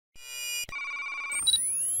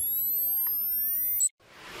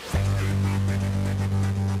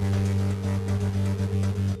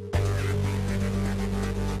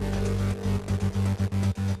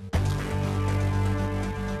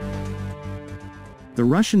the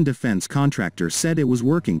Russian defense contractor said it was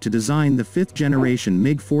working to design the fifth-generation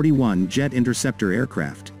MiG-41 jet interceptor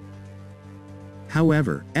aircraft.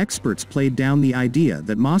 However, experts played down the idea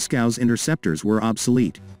that Moscow's interceptors were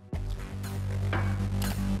obsolete.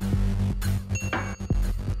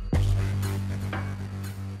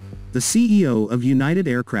 The CEO of United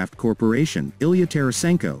Aircraft Corporation, Ilya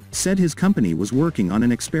Tarasenko, said his company was working on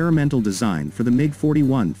an experimental design for the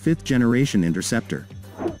MiG-41 fifth-generation interceptor.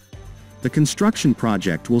 The construction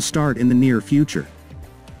project will start in the near future.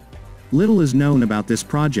 Little is known about this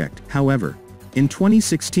project, however. In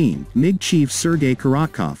 2016, MiG chief Sergei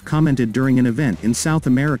Korotkov commented during an event in South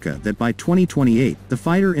America that by 2028, the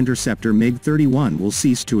fighter interceptor MiG-31 will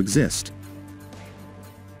cease to exist.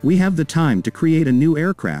 We have the time to create a new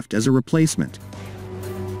aircraft as a replacement.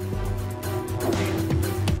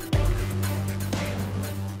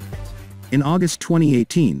 In August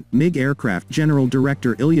 2018, MiG Aircraft General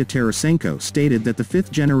Director Ilya Tarasenko stated that the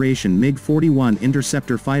fifth-generation MiG-41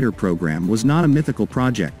 interceptor fighter program was not a mythical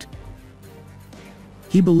project.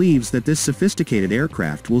 He believes that this sophisticated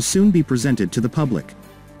aircraft will soon be presented to the public.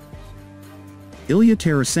 Ilya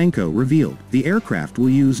Tarasenko revealed, the aircraft will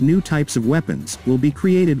use new types of weapons, will be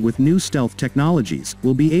created with new stealth technologies,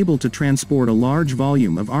 will be able to transport a large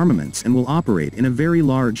volume of armaments and will operate in a very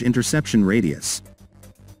large interception radius.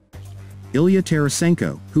 Ilya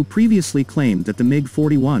Tarasenko, who previously claimed that the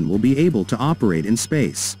MiG-41 will be able to operate in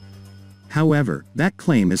space. However, that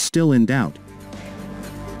claim is still in doubt.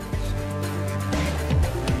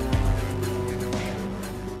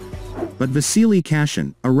 But Vasily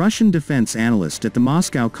Kashin, a Russian defense analyst at the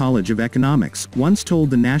Moscow College of Economics, once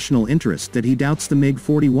told the National Interest that he doubts the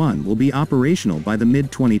MiG-41 will be operational by the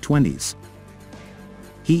mid-2020s.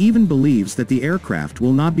 He even believes that the aircraft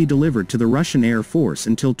will not be delivered to the Russian Air Force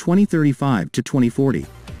until 2035 to 2040.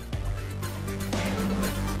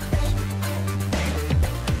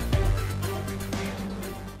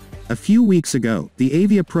 A few weeks ago, the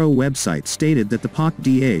Aviapro website stated that the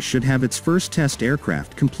PAK-DA should have its first test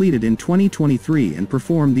aircraft completed in 2023 and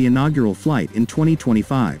perform the inaugural flight in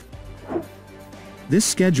 2025. This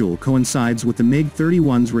schedule coincides with the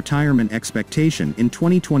MiG-31's retirement expectation in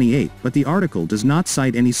 2028, but the article does not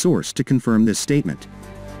cite any source to confirm this statement.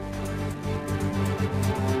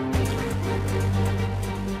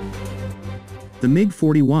 The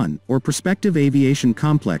MiG-41, or Prospective Aviation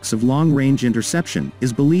Complex of Long-Range Interception,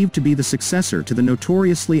 is believed to be the successor to the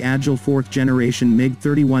notoriously agile fourth-generation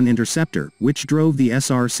MiG-31 interceptor, which drove the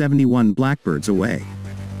SR-71 Blackbirds away.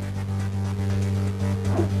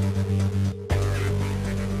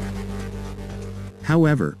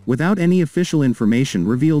 However, without any official information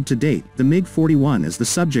revealed to date, the MiG-41 is the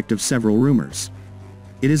subject of several rumors.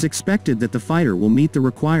 It is expected that the fighter will meet the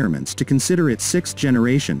requirements to consider its sixth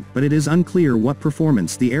generation, but it is unclear what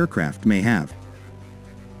performance the aircraft may have.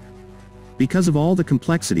 Because of all the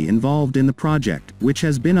complexity involved in the project, which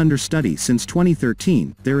has been under study since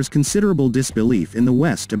 2013, there is considerable disbelief in the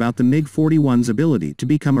West about the MiG-41's ability to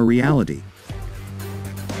become a reality.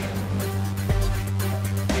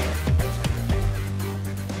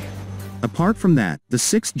 Apart from that, the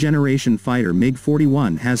sixth-generation fighter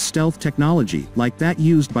MiG-41 has stealth technology, like that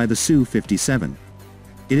used by the Su-57.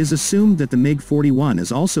 It is assumed that the MiG-41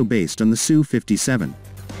 is also based on the Su-57.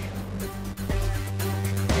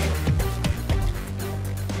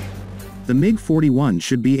 The MiG-41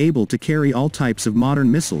 should be able to carry all types of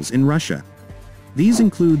modern missiles in Russia. These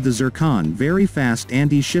include the Zircon very fast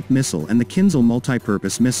anti-ship missile and the Kinzhal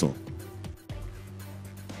multipurpose missile.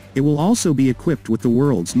 It will also be equipped with the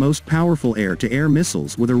world's most powerful air-to-air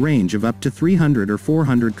missiles with a range of up to 300 or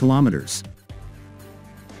 400 kilometers.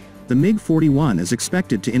 The MiG-41 is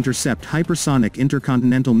expected to intercept hypersonic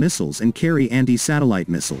intercontinental missiles and carry anti-satellite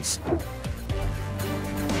missiles.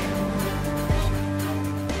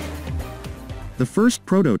 The first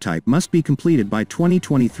prototype must be completed by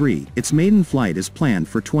 2023, its maiden flight is planned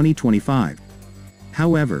for 2025.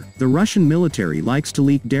 However, the Russian military likes to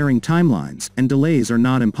leak daring timelines, and delays are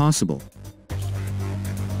not impossible.